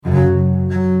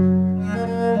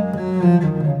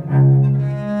Welcome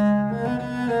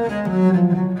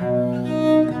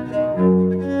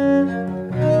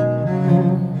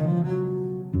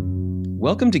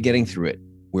to Getting Through It,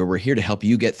 where we're here to help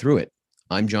you get through it.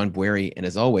 I'm John Boehry, and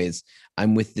as always,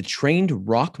 I'm with the trained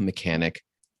rock mechanic,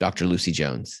 Dr. Lucy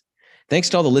Jones. Thanks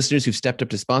to all the listeners who've stepped up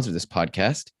to sponsor this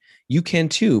podcast. You can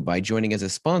too by joining as a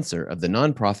sponsor of the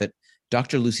nonprofit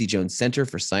Dr. Lucy Jones Center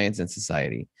for Science and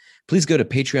Society. Please go to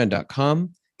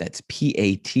patreon.com, that's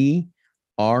patreon.com,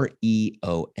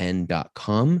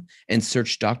 and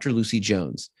search Dr. Lucy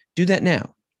Jones. Do that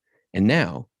now. And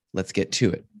now, let's get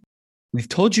to it. We've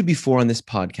told you before on this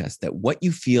podcast that what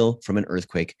you feel from an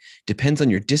earthquake depends on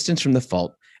your distance from the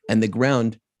fault and the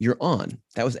ground you're on.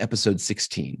 That was episode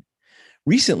 16.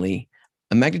 Recently,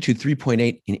 a magnitude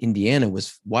 3.8 in Indiana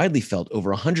was widely felt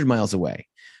over 100 miles away,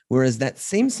 whereas that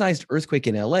same sized earthquake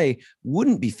in LA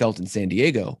wouldn't be felt in San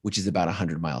Diego, which is about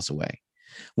 100 miles away.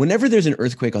 Whenever there's an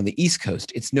earthquake on the East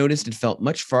Coast, it's noticed and felt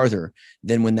much farther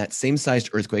than when that same sized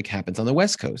earthquake happens on the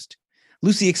West Coast.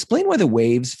 Lucy, explain why the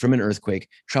waves from an earthquake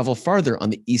travel farther on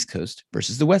the East Coast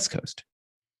versus the West Coast.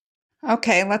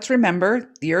 Okay, let's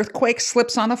remember the earthquake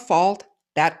slips on a fault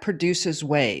that produces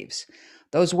waves.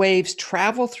 Those waves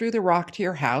travel through the rock to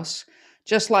your house,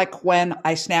 just like when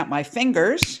I snap my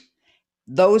fingers,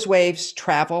 those waves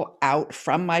travel out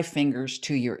from my fingers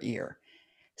to your ear.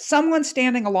 Someone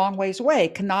standing a long ways away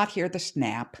cannot hear the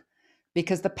snap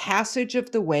because the passage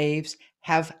of the waves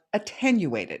have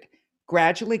attenuated,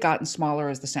 gradually gotten smaller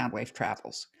as the sound wave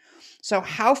travels. So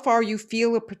how far you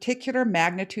feel a particular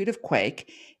magnitude of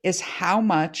quake is how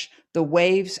much the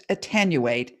waves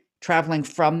attenuate traveling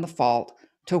from the fault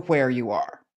to where you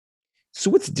are.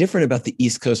 So what's different about the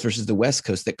East Coast versus the West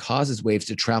Coast that causes waves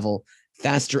to travel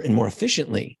faster and more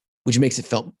efficiently, which makes it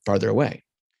felt farther away?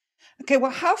 Okay,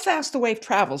 well, how fast the wave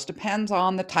travels depends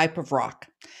on the type of rock.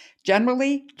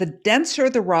 Generally, the denser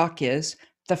the rock is,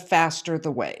 the faster the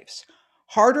waves.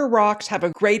 Harder rocks have a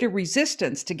greater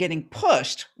resistance to getting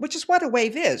pushed, which is what a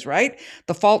wave is, right?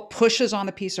 The fault pushes on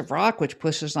a piece of rock, which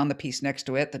pushes on the piece next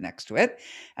to it, the next to it,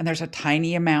 and there's a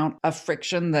tiny amount of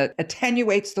friction that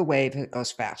attenuates the wave that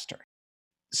goes faster.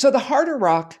 So the harder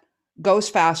rock goes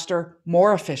faster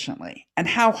more efficiently. And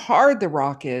how hard the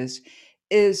rock is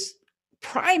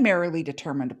primarily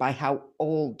determined by how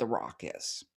old the rock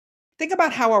is. Think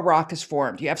about how a rock is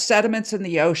formed. You have sediments in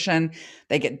the ocean,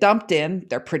 they get dumped in,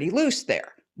 they're pretty loose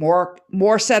there. More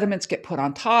sediments get put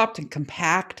on top to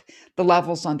compact the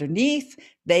levels underneath.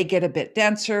 They get a bit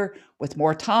denser. With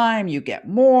more time, you get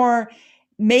more.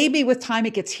 Maybe with time,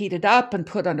 it gets heated up and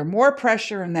put under more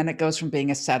pressure, and then it goes from being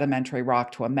a sedimentary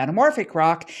rock to a metamorphic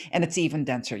rock, and it's even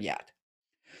denser yet.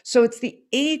 So it's the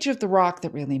age of the rock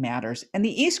that really matters. And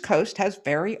the East Coast has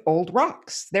very old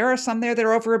rocks. There are some there that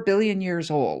are over 1 billion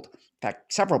years old, in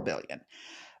fact, several billion.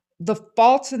 The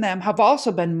faults in them have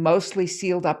also been mostly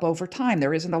sealed up over time.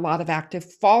 There isn't a lot of active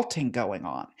faulting going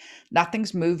on.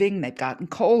 Nothing's moving. They've gotten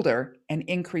colder and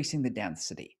increasing the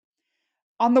density.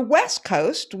 On the West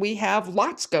Coast, we have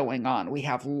lots going on. We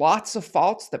have lots of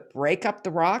faults that break up the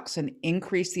rocks and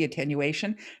increase the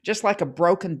attenuation, just like a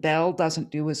broken bell doesn't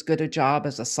do as good a job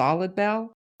as a solid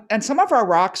bell. And some of our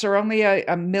rocks are only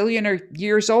a million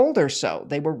years old or so.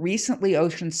 They were recently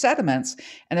ocean sediments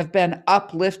and have been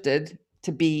uplifted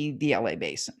to be the LA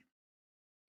Basin.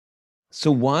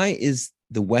 So why is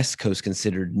the West Coast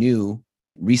considered new,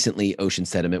 recently ocean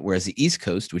sediment, whereas the East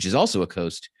Coast, which is also a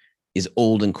coast, is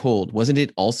old and cold? Wasn't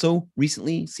it also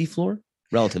recently seafloor?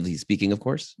 Relatively speaking, of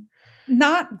course.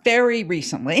 Not very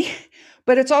recently,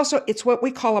 but it's what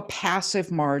we call a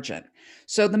passive margin.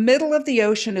 So the middle of the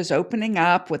ocean is opening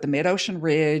up with the mid-ocean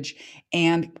ridge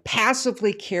and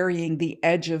passively carrying the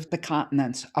edge of the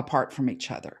continents apart from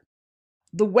each other.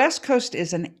 The West Coast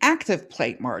is an active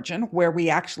plate margin where we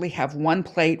actually have one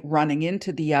plate running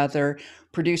into the other,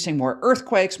 producing more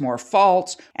earthquakes, more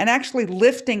faults, and actually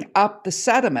lifting up the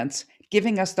sediments,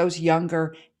 giving us those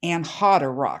younger and hotter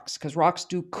rocks, because rocks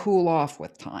do cool off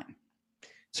with time.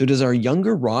 So does our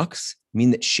younger rocks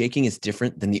mean that shaking is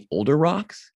different than the older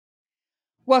rocks?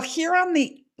 Well, here on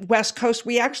the West Coast,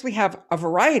 we actually have a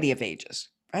variety of ages.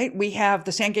 Right? We have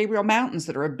the San Gabriel Mountains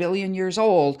that are 1 billion years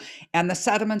old, and the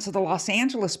sediments of the Los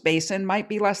Angeles Basin might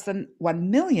be less than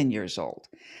 1 million years old.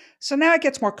 So now it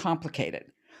gets more complicated.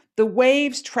 The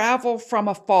waves travel from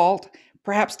a fault,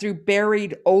 perhaps through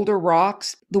buried older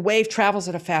rocks. The wave travels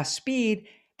at a fast speed,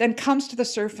 then comes to the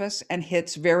surface and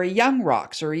hits very young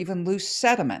rocks or even loose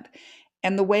sediment,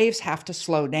 and the waves have to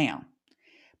slow down.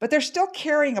 But they're still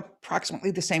carrying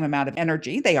approximately the same amount of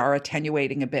energy. They are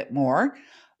attenuating a bit more.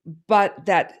 But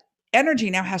that energy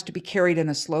now has to be carried in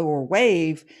a slower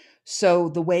wave, so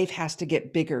the wave has to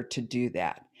get bigger to do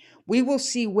that. we will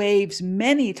see waves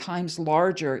many times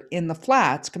larger in the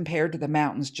flats compared to the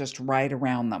mountains just right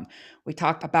around them. We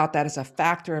talk about that as a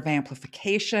factor of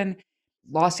amplification.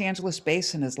 Los Angeles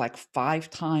Basin is like 5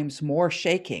 times more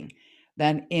shaking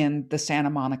than in the Santa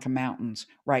Monica Mountains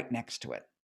right next to it.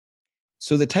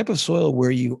 So the type of soil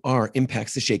where you are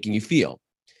impacts the shaking you feel.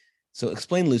 So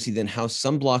explain, Lucy, then how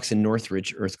some blocks in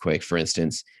Northridge earthquake, for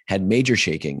instance, had major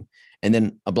shaking, and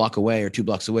then a block away or 2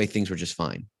 blocks away, things were just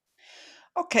fine.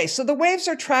 Okay, so the waves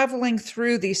are traveling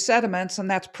through these sediments, and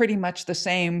that's pretty much the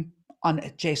same on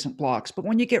adjacent blocks. But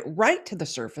when you get right to the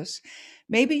surface,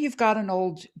 maybe you've got an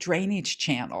old drainage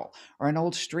channel or an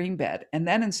old stream bed. And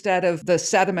then instead of the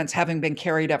sediments having been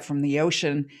carried up from the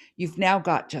ocean, you've now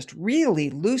got just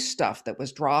really loose stuff that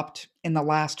was dropped in the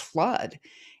last flood.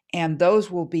 And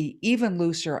those will be even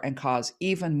looser and cause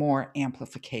even more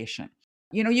amplification.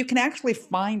 You can actually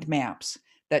find maps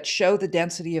that show the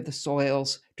density of the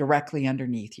soils directly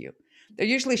underneath you. They're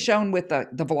usually shown with the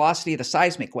velocity of the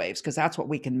seismic waves, because that's what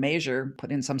we can measure, put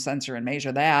in some sensor and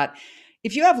measure that.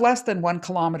 If you have less than 1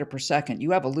 kilometer per second,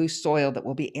 you have a loose soil that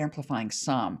will be amplifying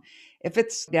some. If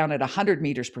it's down at 100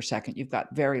 meters per second, you've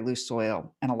got very loose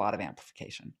soil and a lot of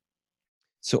amplification.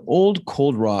 So old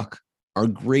cold rock are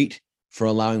great for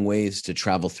allowing waves to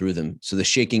travel through them, so the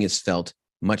shaking is felt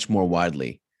much more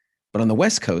widely. But on the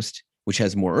West Coast, which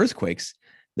has more earthquakes,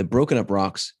 the broken up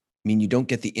rocks mean you don't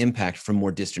get the impact from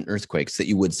more distant earthquakes that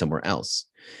you would somewhere else.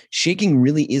 Shaking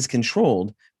really is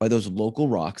controlled by those local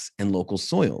rocks and local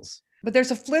soils. But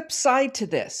there's a flip side to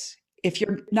this. If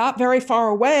you're not very far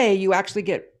away, you actually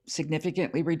get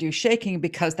significantly reduced shaking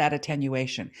because that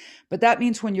attenuation. But that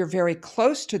means when you're very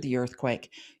close to the earthquake,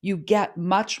 you get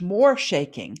much more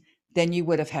shaking than you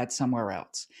would have had somewhere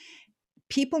else.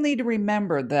 People need to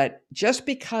remember that just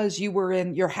because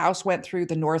your house went through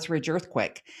the Northridge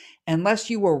earthquake, unless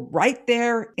you were right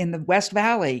there in the West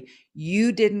Valley,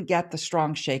 you didn't get the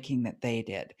strong shaking that they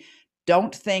did.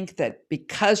 Don't think that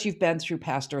because you've been through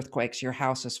past earthquakes, your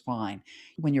house is fine.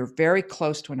 When you're very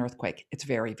close to an earthquake, it's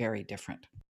very, very different.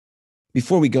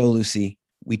 Before we go, Lucy,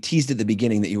 we teased at the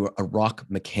beginning that you were a rock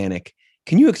mechanic.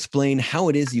 Can you explain how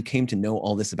it is you came to know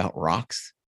all this about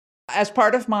rocks? As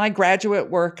part of my graduate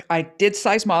work, I did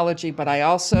seismology, but I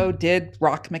also did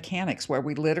rock mechanics, where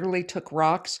we literally took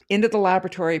rocks into the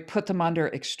laboratory, put them under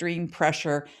extreme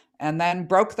pressure, and then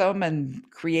broke them and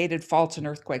created faults and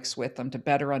earthquakes with them to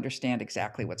better understand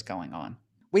exactly what's going on.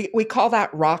 We call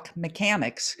that rock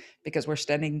mechanics because we're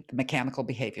studying the mechanical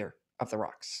behavior of the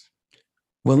rocks.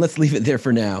 Well, let's leave it there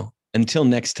for now. Until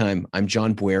next time, I'm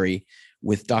John Boeri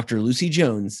with Dr. Lucy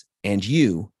Jones and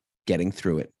you Getting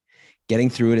Through It.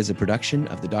 Getting Through It is a production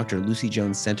of the Dr. Lucy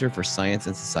Jones Center for Science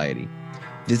and Society.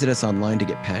 Visit us online to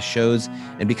get past shows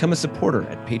and become a supporter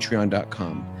at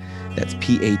patreon.com. That's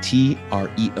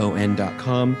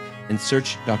patreon.com and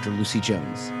search Dr. Lucy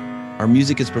Jones. Our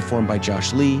music is performed by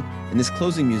Josh Lee, and this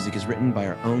closing music is written by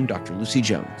our own Dr. Lucy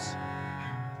Jones.